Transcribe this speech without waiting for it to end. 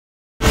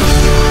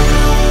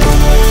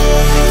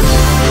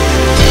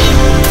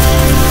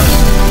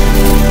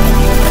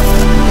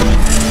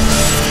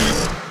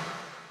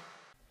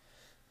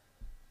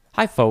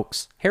Hi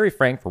folks, Harry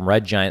Frank from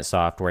Red Giant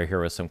Software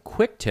here with some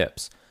quick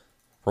tips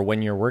for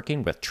when you're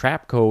working with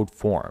Trapcode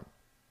Form.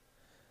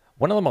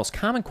 One of the most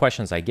common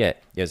questions I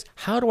get is,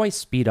 how do I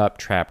speed up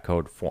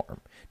Trapcode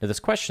Form? Now this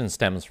question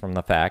stems from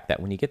the fact that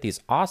when you get these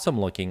awesome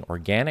looking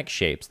organic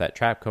shapes that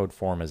Trapcode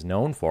Form is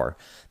known for,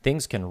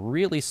 things can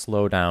really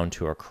slow down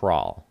to a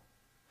crawl.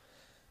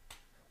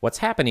 What's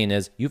happening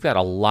is you've got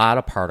a lot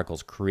of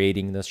particles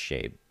creating this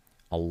shape.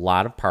 A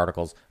lot of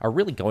particles are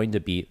really going to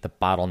be the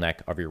bottleneck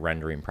of your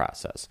rendering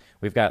process.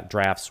 We've got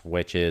draft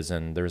switches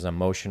and there's a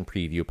motion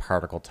preview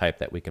particle type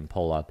that we can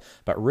pull up,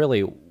 but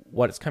really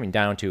what it's coming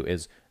down to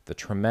is the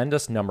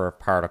tremendous number of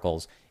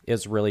particles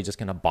is really just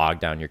going to bog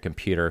down your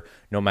computer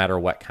no matter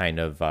what kind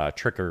of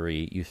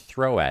trickery you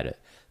throw at it.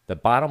 The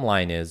bottom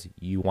line is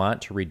you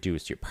want to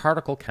reduce your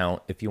particle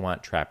count if you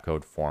want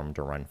Trapcode Form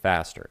to run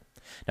faster.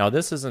 Now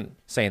this isn't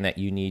saying that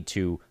you need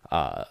to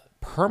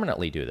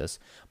permanently do this,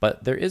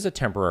 but there is a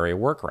temporary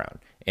workaround.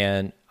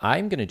 And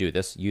I'm going to do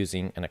this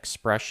using an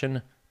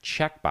Expression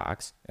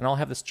Checkbox, and I'll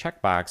have this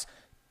checkbox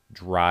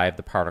drive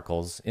the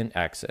particles in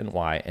X and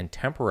Y and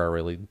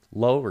temporarily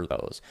lower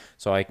those.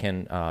 So I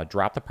can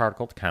drop the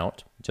particle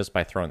count just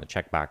by throwing the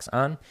checkbox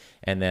on,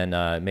 and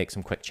then make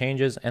some quick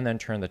changes, and then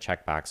turn the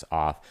checkbox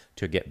off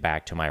to get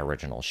back to my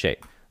original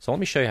shape. So let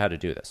me show you how to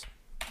do this.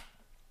 I'm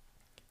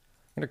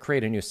going to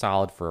create a new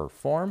solid for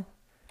form,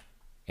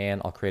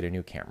 and I'll create a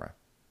new camera.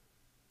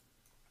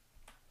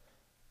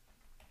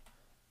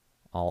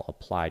 I'll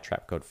apply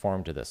Trapcode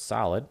Form to this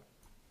solid.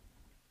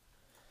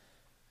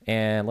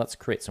 And let's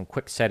create some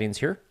quick settings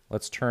here.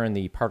 Let's turn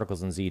the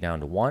particles in Z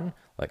down to 1.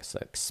 Let's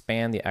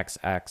expand the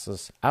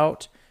X-axis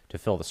out to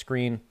fill the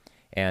screen.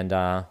 And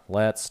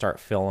let's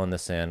start filling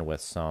this in with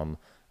some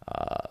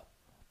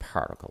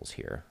particles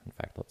here. In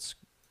fact, let's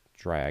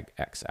drag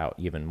X out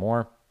even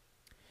more.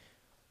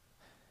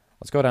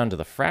 Let's go down to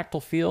the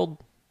fractal field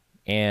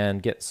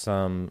and get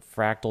some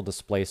fractal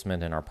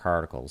displacement in our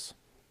particles.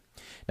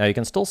 Now you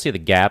can still see the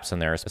gaps in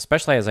there,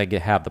 especially as I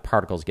have the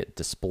particles get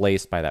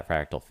displaced by that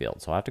fractal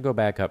field. So I'll have to go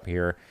back up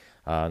here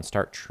and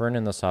start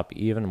turning this up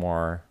even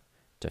more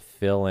to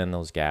fill in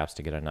those gaps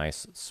to get a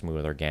nice,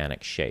 smooth,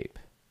 organic shape.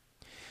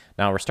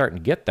 Now we're starting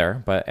to get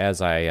there, but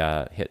as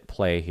I hit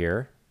play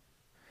here,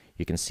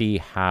 you can see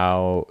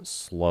how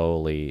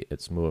slowly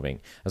it's moving.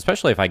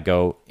 Especially if I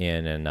go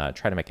in and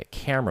try to make a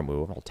camera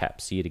move. I'll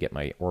tap C to get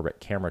my orbit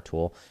camera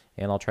tool,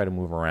 and I'll try to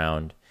move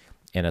around,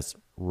 and it's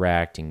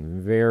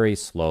reacting very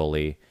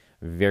slowly,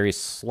 very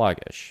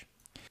sluggish.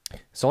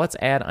 So let's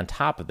add on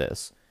top of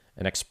this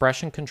an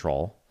expression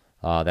control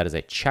that is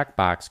a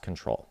checkbox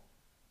control.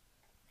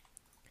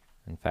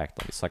 In fact,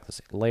 let me select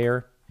this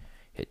layer,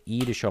 hit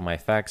E to show my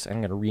effects.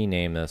 I'm going to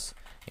rename this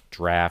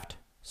draft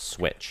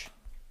switch.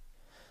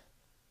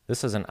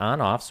 This is an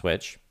on-off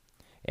switch,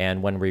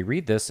 and when we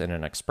read this in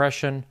an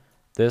expression,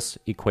 this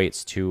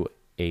equates to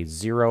a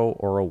 0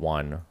 or a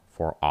 1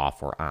 for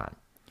off or on.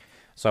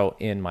 So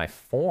in my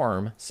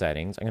form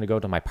settings, I'm going to go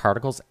to my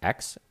particles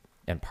X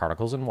and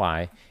particles in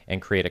Y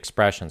and create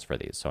expressions for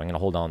these. So I'm going to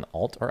hold down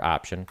Alt or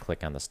Option,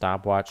 click on the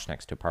stopwatch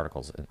next to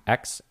particles in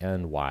X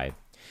and Y.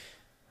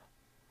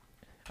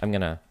 I'm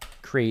going to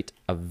create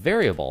a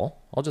variable.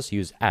 I'll just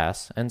use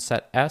S and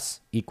set S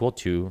equal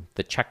to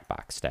the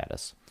checkbox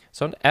status.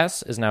 So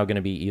S is now going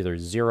to be either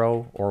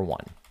 0 or 1.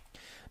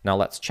 Now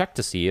let's check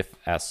to see if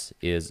S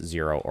is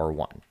 0 or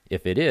 1.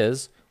 If it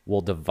is,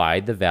 we'll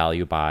divide the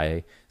value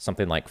by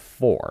something like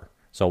 4.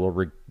 So we'll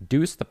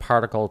reduce the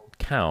particle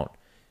count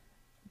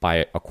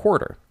by a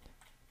quarter.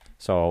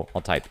 So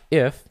I'll type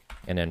if,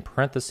 and in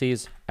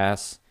parentheses,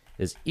 S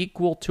is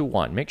equal to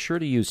 1. Make sure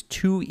to use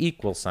 2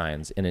 equal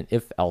signs in an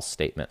if-else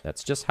statement.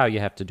 That's just how you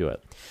have to do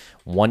it.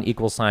 1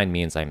 equal sign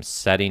means I'm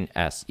setting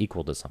S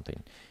equal to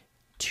something.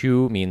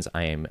 2 means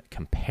I am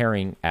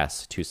comparing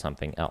S to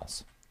something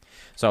else.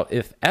 So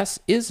if S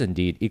is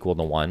indeed equal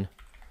to 1,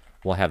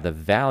 we'll have the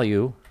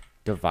value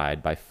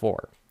divide by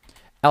 4.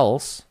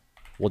 Else,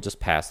 we'll just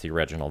pass the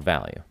original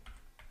value.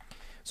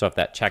 So if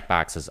that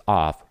checkbox is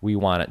off, we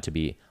want it to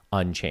be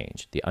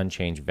unchanged. The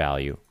unchanged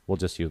value, we'll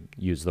just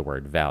use the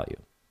word value.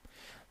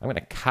 I'm going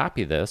to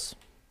copy this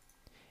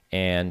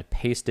and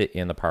paste it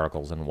in the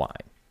particles in Y.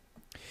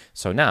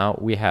 So now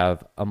we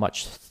have a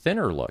much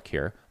thinner look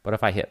here, but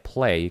if I hit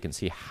play, you can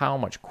see how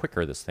much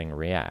quicker this thing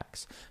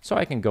reacts. So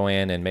I can go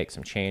in and make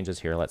some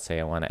changes here. Let's say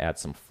I want to add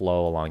some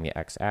flow along the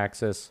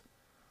X-axis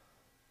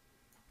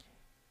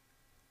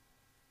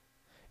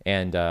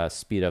and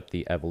speed up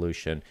the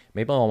evolution.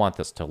 Maybe I'll want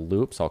this to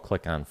loop, so I'll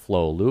click on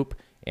flow loop,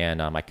 and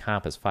my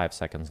comp is 5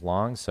 seconds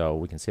long, so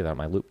we can see that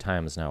my loop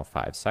time is now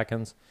 5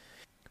 seconds.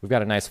 We've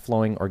got a nice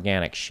flowing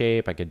organic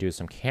shape. I could do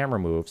some camera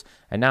moves,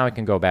 and now I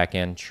can go back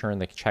in, turn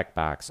the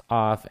checkbox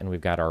off, and we've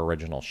got our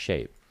original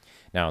shape.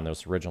 Now in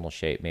this original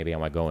shape, maybe I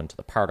want to go into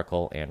the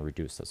particle and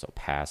reduce this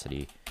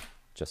opacity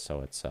just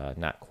so it's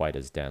not quite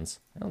as dense.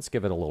 And let's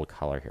give it a little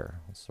color here.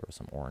 Let's throw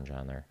some orange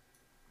on there.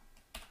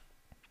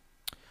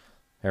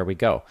 There we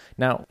go.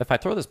 Now, if I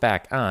throw this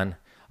back on,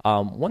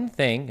 One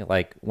thing,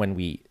 like when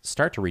we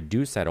start to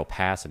reduce that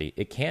opacity,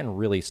 it can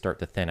really start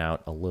to thin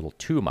out a little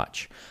too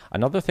much.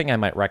 Another thing I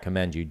might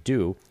recommend you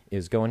do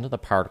is go into the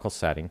particle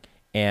setting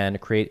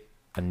and create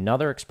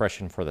another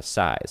expression for the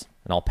size.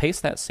 And I'll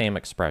paste that same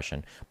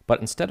expression, but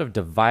instead of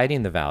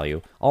dividing the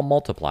value, I'll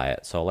multiply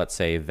it. So let's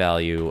say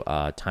value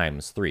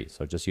times 3,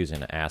 so just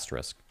using an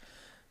asterisk.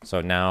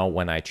 So now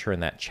when I turn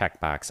that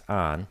checkbox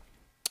on,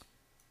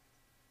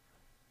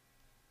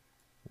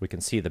 we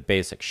can see the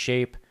basic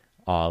shape.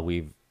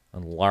 We've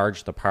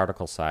enlarged the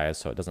particle size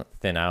so it doesn't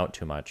thin out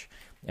too much.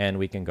 And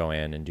we can go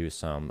in and do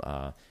some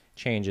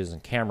changes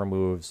and camera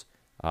moves,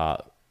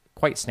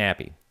 quite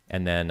snappy.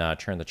 And then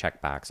turn the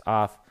checkbox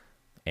off,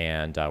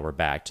 and we're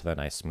back to the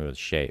nice smooth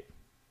shape.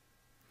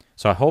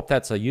 So I hope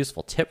that's a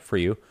useful tip for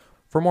you.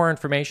 For more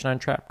information on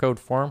Trapcode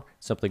Form,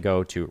 simply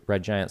go to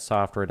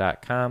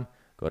redgiantsoftware.com,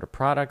 go to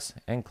Products,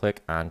 and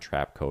click on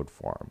Trapcode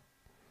Form.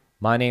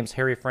 My name's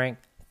Harry Frank.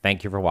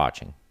 Thank you for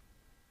watching.